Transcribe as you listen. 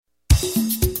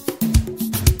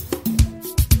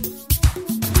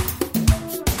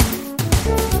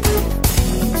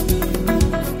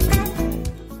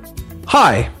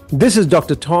Hi, this is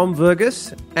Dr. Tom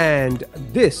Verghese, and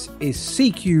this is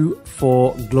CQ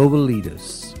for Global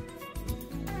Leaders.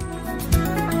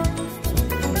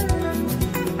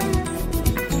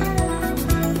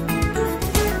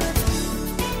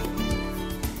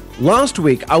 Last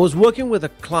week, I was working with a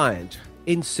client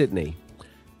in Sydney,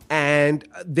 and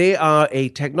they are a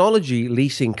technology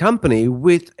leasing company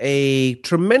with a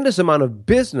tremendous amount of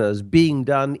business being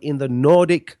done in the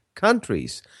Nordic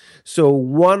countries. So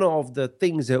one of the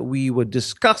things that we were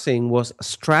discussing was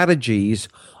strategies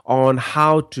on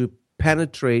how to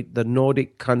penetrate the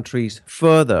Nordic countries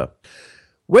further.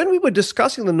 When we were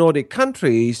discussing the Nordic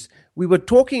countries, we were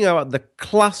talking about the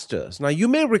clusters. Now, you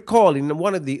may recall in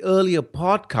one of the earlier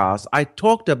podcasts, I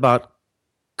talked about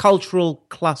cultural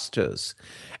clusters.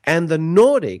 And the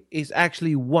Nordic is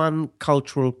actually one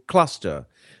cultural cluster,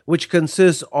 which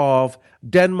consists of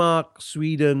Denmark,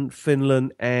 Sweden,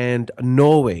 Finland, and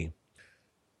Norway.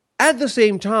 At the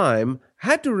same time,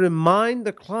 had to remind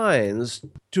the clients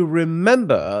to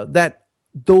remember that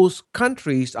those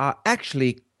countries are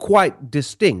actually quite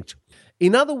distinct.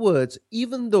 In other words,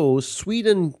 even though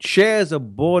Sweden shares a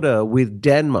border with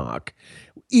Denmark,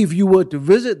 if you were to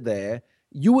visit there,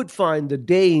 you would find the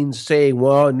Danes saying,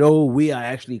 well, no, we are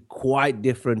actually quite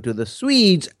different to the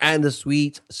Swedes, and the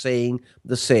Swedes saying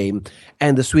the same.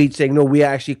 And the Swedes saying, no, we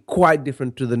are actually quite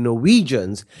different to the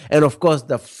Norwegians. And of course,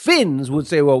 the Finns would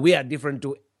say, well, we are different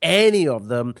to any of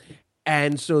them.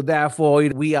 And so therefore,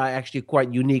 we are actually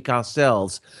quite unique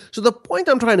ourselves. So the point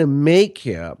I'm trying to make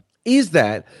here is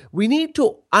that we need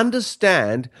to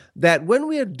understand that when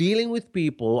we are dealing with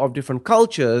people of different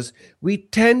cultures, we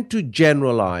tend to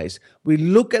generalize. We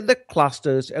look at the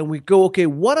clusters and we go, okay,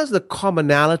 what are the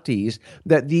commonalities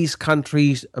that these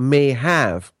countries may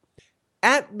have?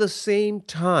 At the same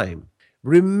time,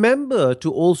 remember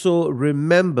to also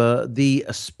remember the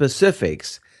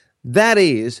specifics. That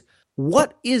is,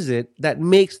 what is it that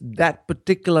makes that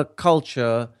particular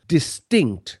culture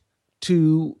distinct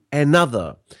to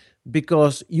another?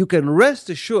 Because you can rest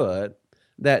assured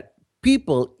that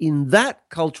people in that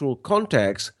cultural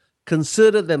context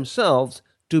consider themselves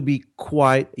to be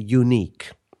quite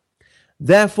unique.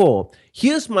 Therefore,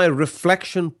 here's my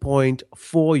reflection point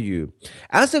for you.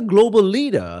 As a global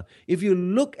leader, if you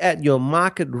look at your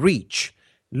market reach,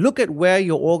 look at where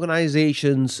your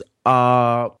organizations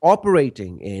are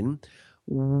operating in,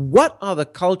 what are the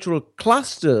cultural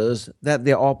clusters that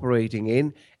they're operating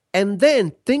in, and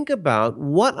then think about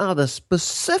what are the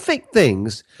specific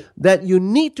things that you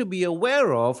need to be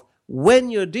aware of when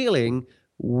you're dealing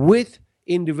with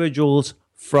individuals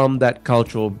from that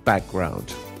cultural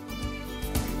background.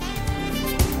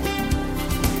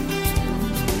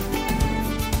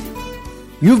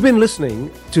 You've been listening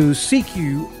to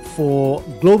CQ for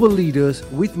Global Leaders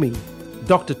with me,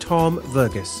 Dr. Tom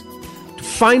Verghese. To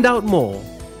find out more,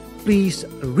 please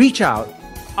reach out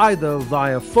either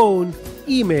via phone,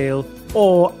 email,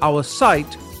 or our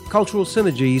site,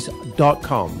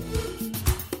 culturalsynergies.com.